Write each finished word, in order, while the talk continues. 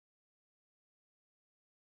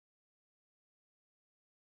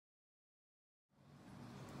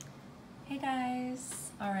guys.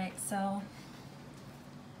 All right, so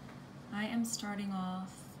I am starting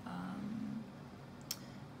off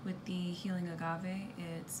with the Healing Agave.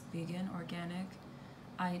 It's vegan, organic,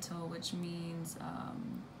 Ito, which means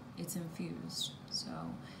it's infused. So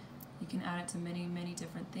you can add it to many, many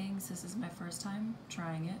different things. This is my first time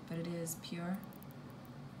trying it, but it is pure.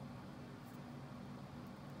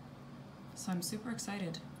 So I'm super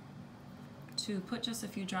excited to put just a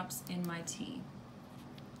few drops in my tea.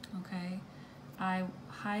 Okay, I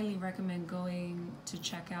highly recommend going to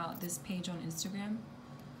check out this page on Instagram,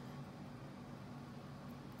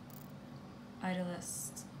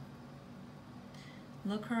 Italist.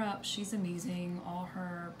 Look her up, she's amazing. All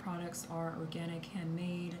her products are organic,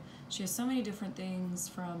 handmade. She has so many different things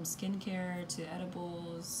from skincare to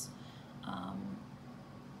edibles.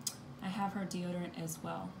 I have her deodorant as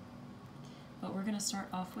well. But we're gonna start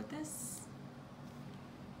off with this.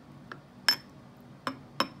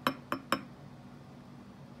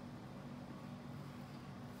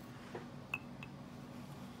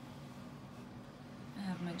 I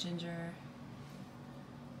have my ginger.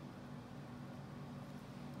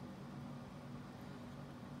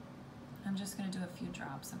 I'm just gonna do a few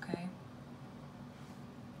drops, okay?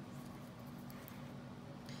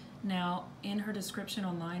 Now, in her description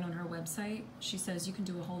online on her website, she says you can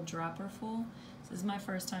do a whole dropper full. This is my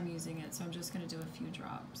first time using it, so I'm just gonna do a few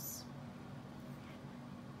drops.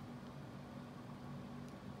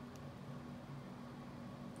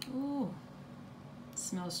 Ooh, it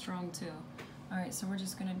smells strong too. All right, so we're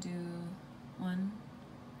just gonna do 1,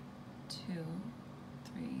 2,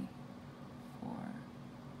 3, 4,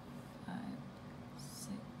 5,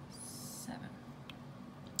 6, 7.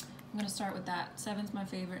 I'm gonna start with that. 7's my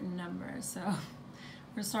favorite number, so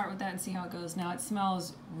we're gonna start with that and see how it goes. Now it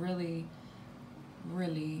smells really,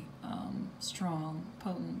 really strong,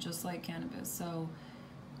 potent, just like cannabis. So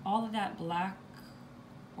all of that black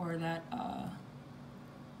or that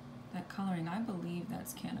that coloring, I believe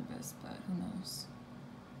that's cannabis, but who knows?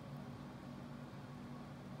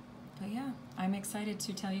 But yeah, I'm excited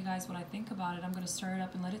to tell you guys what I think about it. I'm gonna stir it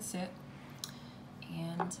up and let it sit,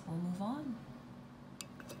 and we'll move on.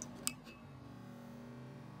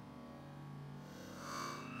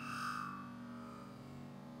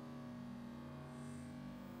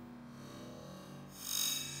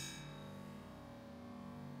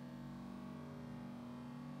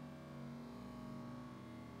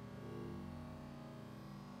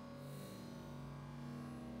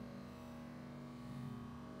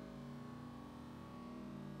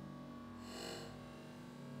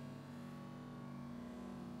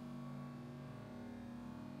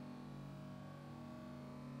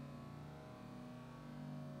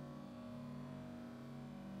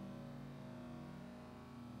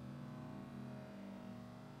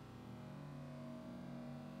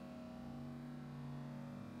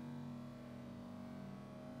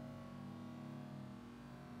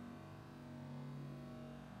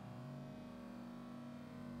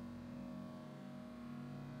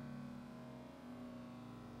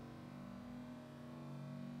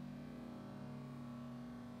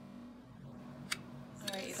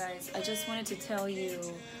 Alright, you guys, I just wanted to tell you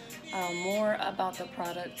more about the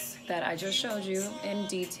products that I just showed you in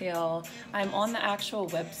detail. I'm on the actual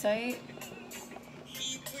website.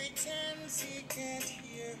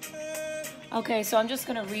 Okay, so I'm just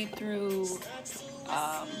going to read through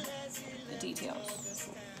the details.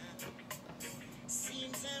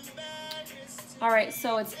 Alright,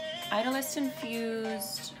 so it's Italist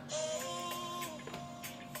infused.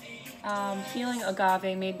 Healing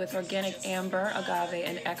agave made with organic amber, agave,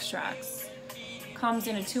 and extracts. Comes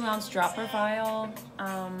in a 2-ounce dropper vial,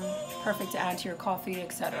 perfect to add to your coffee,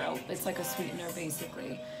 etc. It's like a sweetener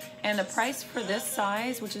basically. And the price for this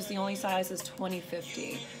size, which is the only size, is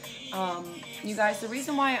 $20.50. You guys, the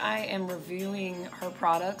reason why I am reviewing her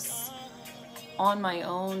products on my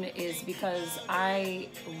own is because I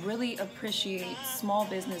really appreciate small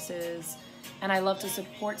businesses. And I love to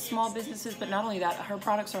support small businesses, but not only that, her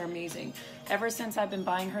products are amazing. Ever since I've been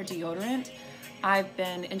buying her deodorant, I've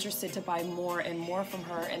been interested to buy more and more from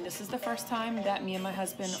her. And this is the first time that me and my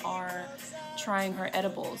husband are trying her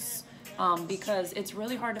edibles, because it's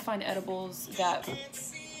really hard to find edibles that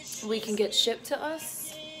we can get shipped to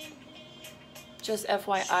us. Just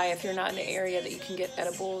FYI, if you're not in the area that you can get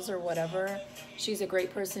edibles or whatever, she's a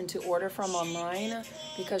great person to order from online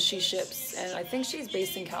because she ships, and I think she's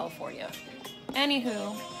based in California.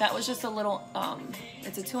 Anywho, that was just a little,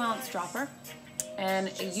 it's a 2-ounce dropper, and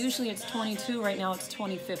usually it's $22, right now it's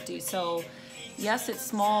 $20.50. So yes, it's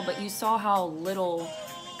small, but you saw how little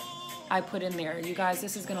I put in there. You guys,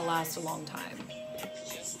 this is gonna last a long time.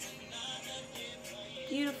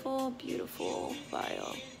 Beautiful, beautiful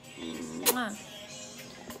vial. Mwah.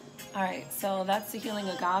 All right, so that's the healing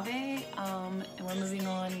agave, and we're moving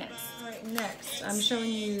on next. All right, next, I'm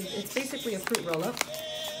showing you, it's basically a fruit roll-up,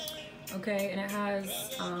 okay, and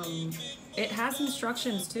it has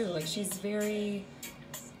instructions too. Like, she's very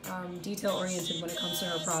detail-oriented when it comes to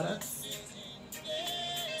her products.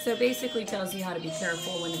 So it basically tells you how to be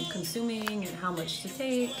careful when consuming and how much to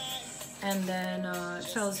take, and then it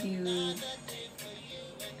tells you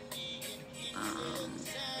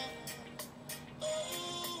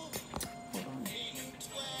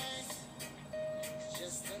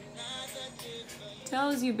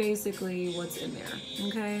tells you basically what's in there,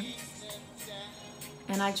 okay?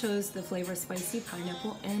 And I chose the flavor spicy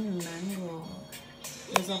pineapple and mango.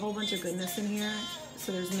 There's a whole bunch of goodness in here.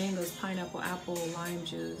 So there's mangoes, pineapple, apple, lime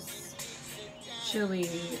juice, chili,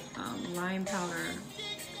 lime powder,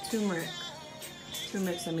 turmeric.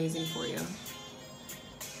 Turmeric's amazing for you.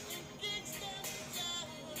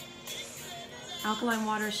 Alkaline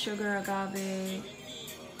water, sugar, agave,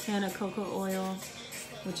 canna cocoa oil,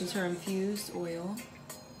 which is her infused oil,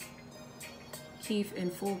 keef,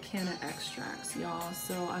 and full canna extracts, y'all.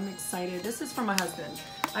 So I'm excited. This is for my husband.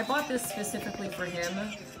 I bought this specifically for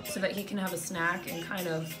him so that he can have a snack and kind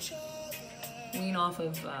of wean off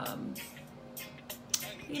of,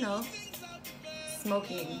 you know,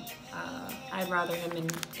 smoking. I'd rather him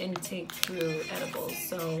intake through edibles.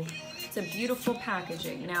 So it's a beautiful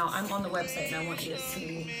packaging. Now I'm on the website and I want you to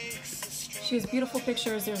see. She has beautiful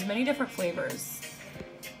pictures. There's many different flavors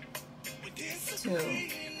too.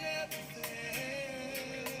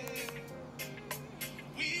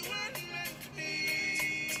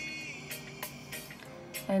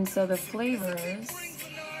 And so the flavors,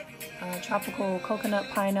 tropical coconut,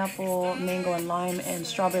 pineapple, mango, and lime, and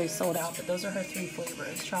strawberry sold out. But those are her 3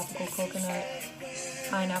 flavors: tropical coconut,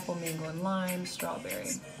 pineapple, mango, and lime, strawberry.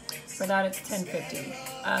 For that, it's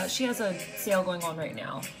 $10.50. She has a sale going on right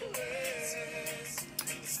now.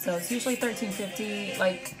 So it's usually $13.50.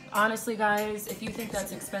 Like, honestly, guys, if you think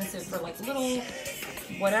that's expensive for like little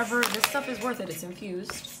whatever, this stuff is worth it. It's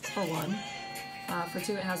infused, for one. For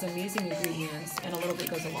 2, it has amazing ingredients, and a little bit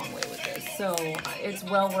goes a long way with this. So it's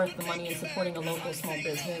well worth the money in supporting a local small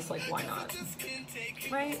business. Like, why not?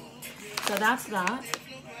 Right? So that's that.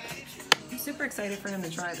 I'm super excited for him to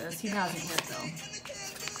try this. He hasn't yet,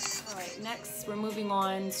 though. All right, next we're moving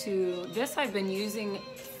on to this. I've been using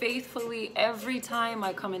faithfully every time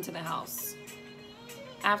I come into the house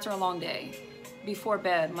after a long day. Before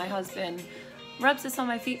bed, my husband rubs this on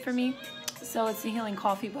my feet for me. So it's the Healing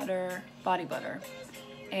Coffee Butter Body Butter.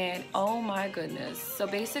 And oh my goodness. So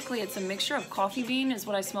basically it's a mixture of coffee bean is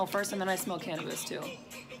what I smell first, and then I smell cannabis too.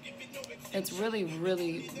 It's really,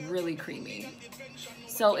 really, really creamy.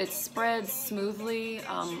 So it spreads smoothly.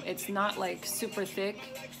 It's not like super thick.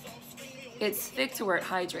 It's thick to where it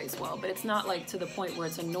hydrates well, but it's not like to the point where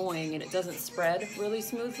it's annoying and it doesn't spread really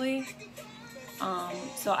smoothly.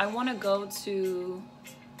 So I want to go to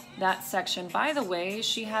that section. By the way,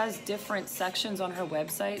 she has different sections on her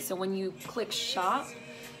website. So when you click shop,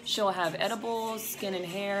 she'll have edibles, skin and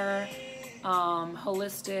hair,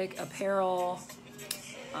 holistic, apparel.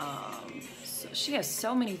 So she has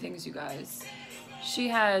so many things, you guys. She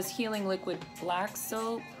has healing liquid black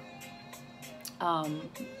soap,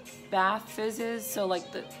 bath fizzes, so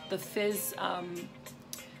like the fizz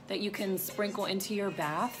that you can sprinkle into your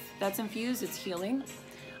bath that's infused, it's healing.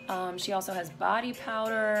 She also has body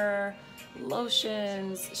powder,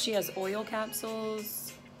 lotions, she has oil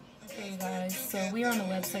capsules. Okay guys, so we are on the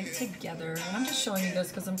website together, and I'm just showing you this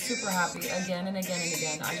because I'm super happy again and again and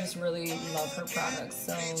again. I just really love her products.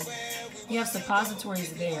 So you have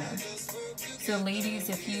suppositories there. So ladies,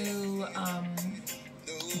 if you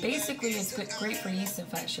basically, it's great for yeast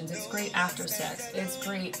infections. It's great after sex. It's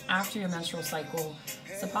great after your menstrual cycle.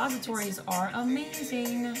 Suppositories are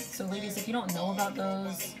amazing. So ladies, if you don't know about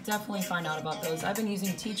those, definitely find out about those. I've been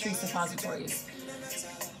using tea tree suppositories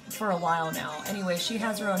for a while now. Anyway, she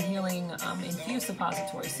has her own healing infused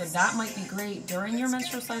suppositories. So that might be great during your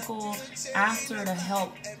menstrual cycle, after, to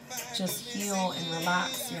help just heal and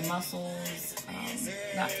relax your muscles,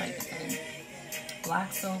 that type of thing.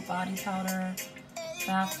 Black soap, body powder,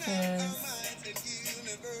 bath fizz.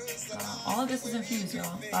 All of this is infused,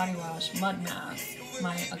 y'all. Body wash, mud mask,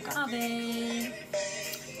 my agave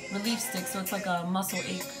relief stick. So it's like a muscle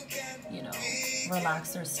ache, you know,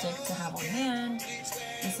 relaxer stick to have on hand.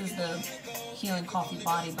 This is the Healing Coffee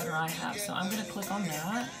Body Butter I have. So I'm going to click on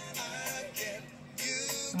that.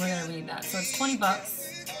 And we're going to read that. So it's 20 bucks.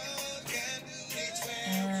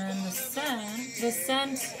 And this the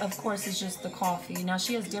scent, of course, is just the coffee. Now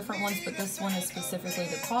she has different ones, but this one is specifically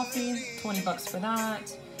the coffee. 20 bucks for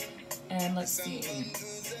that. And let's see.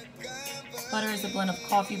 Butter is a blend of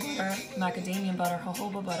coffee butter, macadamia butter,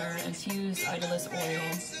 jojoba butter, infused Italist oil.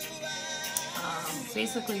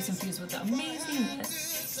 Basically, it's infused with the amazing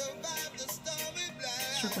mist.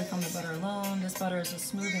 Strictly from the butter alone. This butter is a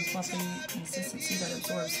smooth and fluffy consistency that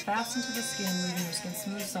absorbs fast into the skin, leaving your skin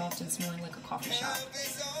smooth, soft, and smelling like a coffee shop.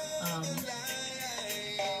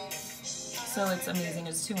 So it's amazing.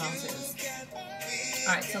 It's 2 ounces.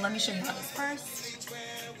 All right, so let me show you how this first.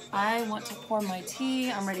 I want to pour my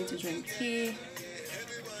tea. I'm ready to drink tea.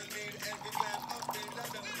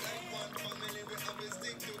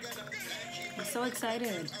 I'm so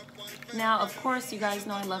excited. Now, of course, you guys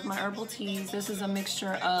know I love my herbal teas. This is a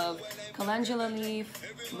mixture of calendula leaf,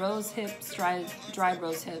 rose hips, dried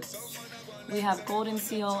rose hips. We have golden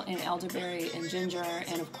seal and elderberry and ginger,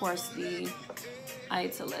 and of course the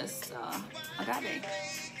Italist agave.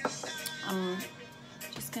 I'm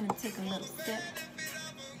just gonna take a little sip.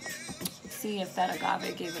 See if that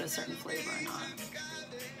agave gave it a certain flavor or not.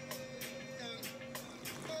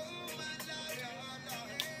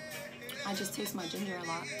 I just taste my ginger a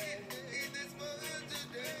lot.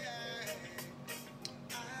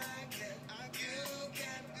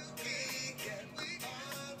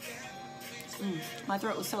 My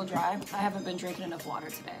throat was so dry. I haven't been drinking enough water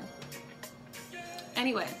today.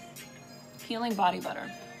 Anyway, healing body butter.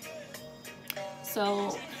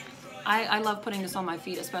 So I love putting this on my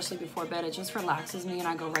feet, especially before bed. It just relaxes me and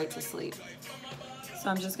I go right to sleep. So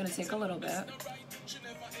I'm just gonna take a little bit.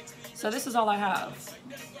 So this is all I have.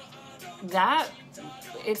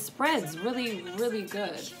 It spreads really, really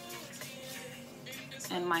good.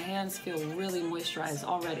 And my hands feel really moisturized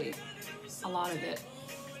already. A lot of it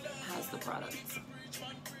has the products.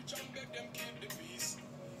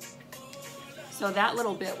 So that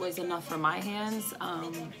little bit was enough for my hands.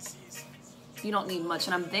 You don't need much,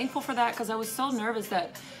 and I'm thankful for that because I was so nervous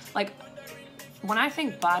that, like, when I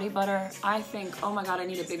think body butter, I think, oh my God, I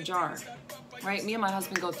need a big jar, right? Me and my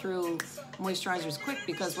husband go through moisturizers quick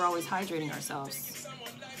because we're always hydrating ourselves.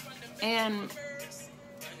 And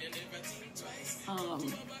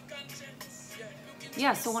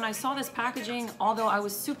yeah, so when I saw this packaging, although I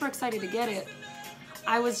was super excited to get it,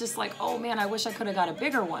 I was just like, oh man, I wish I could have got a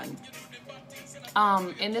bigger one.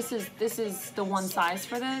 And this is the one size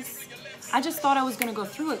for this. I just thought I was gonna go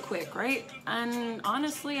through it quick, right? And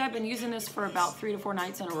honestly, I've been using this for about 3 to 4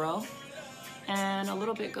 nights in a row, and a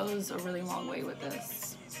little bit goes a really long way with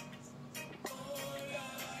this.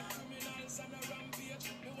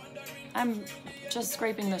 I'm just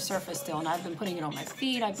scraping the surface still, and I've been putting it on my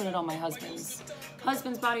feet. I put it on my husband's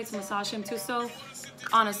body to massage him too. So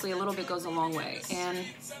honestly, a little bit goes a long way. And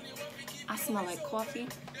I smell like coffee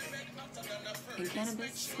and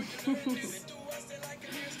cannabis.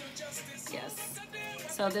 Yes.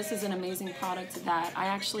 So this is an amazing product that I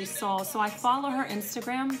actually saw. So I follow her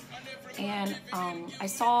Instagram, and I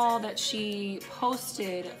saw that she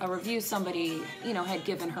posted a review. Somebody, you know, had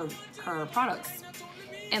given her products,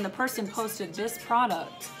 and the person posted this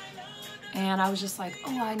product, and I was just like,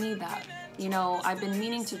 oh, I need that. You know, I've been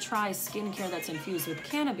meaning to try skincare that's infused with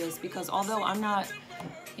cannabis because although I'm not,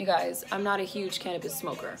 you guys, I'm not a huge cannabis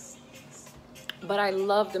smoker, but I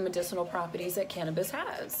love the medicinal properties that cannabis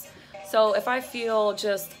has. So if I feel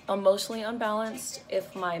just emotionally unbalanced,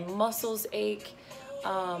 if my muscles ache,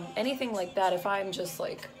 anything like that, if I'm just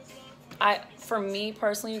like, for me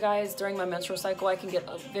personally, you guys, during my menstrual cycle, I can get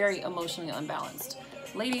very emotionally unbalanced.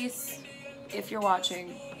 Ladies, if you're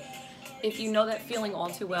watching, if you know that feeling all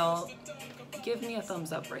too well, give me a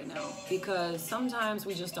thumbs up right now, because sometimes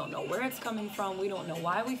we just don't know where it's coming from. We don't know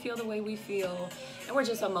why we feel the way we feel, and we're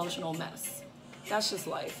just an emotional mess. That's just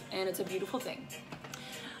life, and it's a beautiful thing.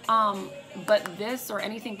 But this or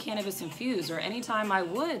anything cannabis infused, or anytime I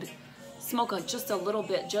would smoke just a little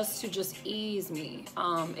bit just to ease me,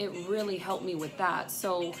 it really helped me with that.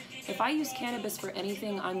 So if I use cannabis for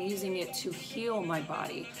anything, I'm using it to heal my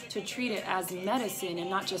body, to treat it as medicine and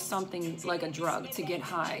not just something like a drug to get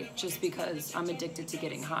high just because I'm addicted to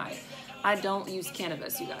getting high. I don't use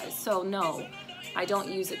cannabis, you guys. So no, I don't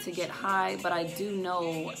use it to get high, but I do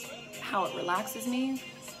know how it relaxes me,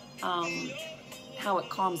 how it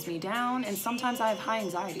calms me down, and sometimes I have high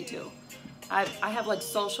anxiety too. I have like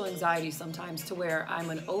social anxiety sometimes, to where I'm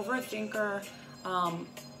an overthinker.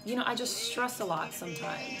 You know, I just stress a lot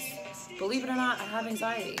sometimes. Believe it or not, I have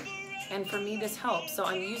anxiety, and for me this helps. So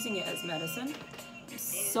I'm using it as medicine. I'm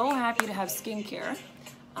so happy to have skincare.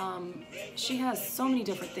 She has so many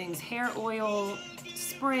different things, hair oil,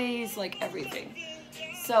 sprays, like everything.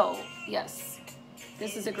 So yes,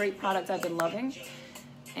 This is a great product I've been loving.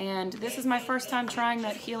 And this is my first time trying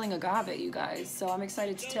that healing agave, you guys. So I'm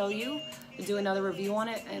excited to tell you, to do another review on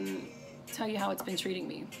it and tell you how it's been treating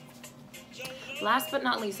me. Last but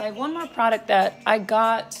not least, I have one more product that I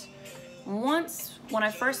got once when I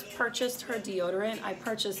first purchased her deodorant. I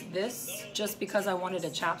purchased this just because I wanted a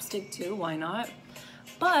chapstick too, why not?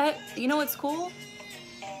 But you know what's cool?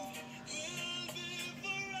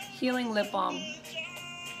 Healing lip balm.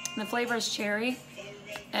 The flavor is cherry.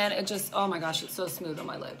 And it just, oh my gosh, it's so smooth on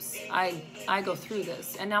my lips. I go through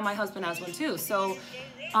this. And now my husband has one too. So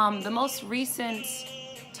the most recent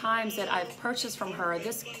times that I've purchased from her,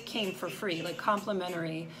 this came for free, like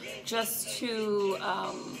complimentary, just to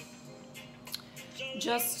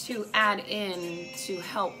add in to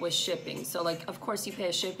help with shipping. So like, of course you pay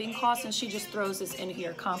a shipping cost, and she just throws this in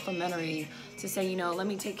here complimentary to say, you know, let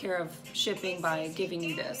me take care of shipping by giving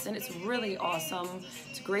you this. And it's really awesome.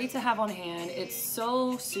 It's great to have on hand. It's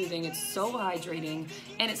so soothing, it's so hydrating,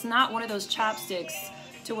 and it's not one of those chapsticks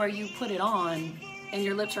to where you put it on and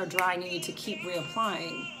your lips are dry and you need to keep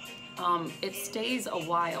reapplying. It stays a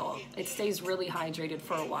while. It stays really hydrated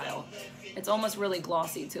for a while. It's almost really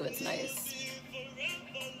glossy too, it's nice.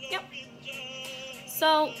 Yep.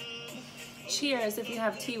 So, cheers if you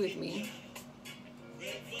have tea with me.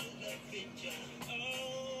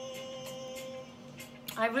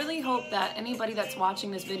 I really hope that anybody that's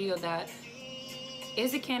watching this video that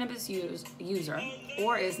is a cannabis user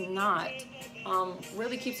or is not,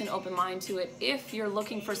 really keeps an open mind to it if you're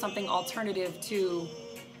looking for something alternative to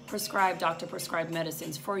doctor-prescribed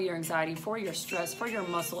medicines for your anxiety, for your stress, for your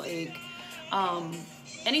muscle ache,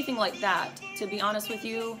 anything like that. To be honest with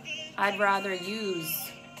you, I'd rather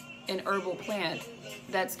use an herbal plant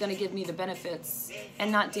that's going to give me the benefits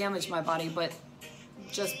and not damage my body, but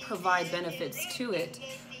just provide benefits to it.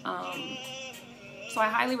 So I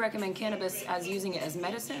highly recommend cannabis as using it as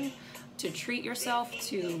medicine to treat yourself,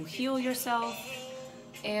 to heal yourself.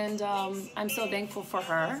 And I'm so thankful for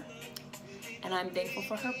her, and I'm thankful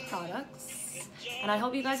for her products. And I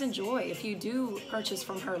hope you guys enjoy. If you do purchase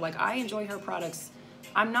from her, like I enjoy her products,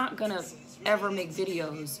 I'm not gonna ever make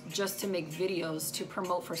videos just to make videos to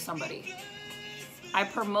promote for somebody. I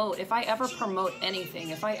promote, if I ever promote anything,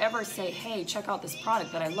 if I ever say, hey, check out this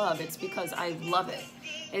product that I love, it's because I love it.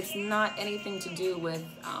 It's not anything to do with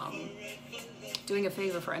doing a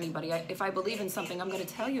favor for anybody. If I believe in something, I'm gonna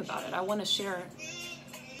tell you about it. I wanna share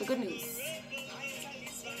the good news.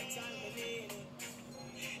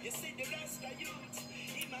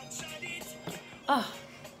 Oh,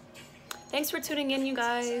 thanks for tuning in, you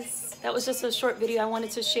guys. That was just a short video I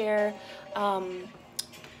wanted to share.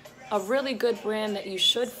 A really good brand that you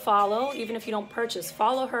should follow, even if you don't purchase.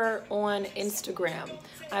 Follow her on Instagram.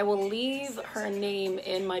 I will leave her name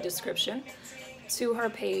in my description to her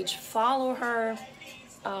page. Follow her,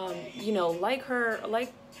 you know, like her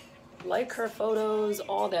photos,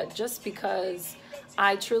 all that, just because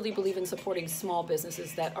I truly believe in supporting small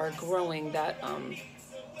businesses that are growing, that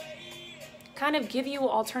kind of give you an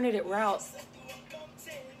alternative route.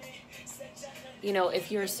 You know,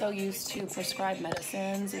 if you're so used to prescribed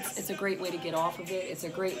medicines, it's a great way to get off of it. It's a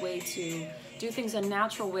great way to do things a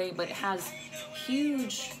natural way, but it has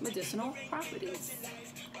huge medicinal properties.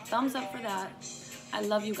 Thumbs up for that. I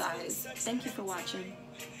love you guys. Thank you for watching.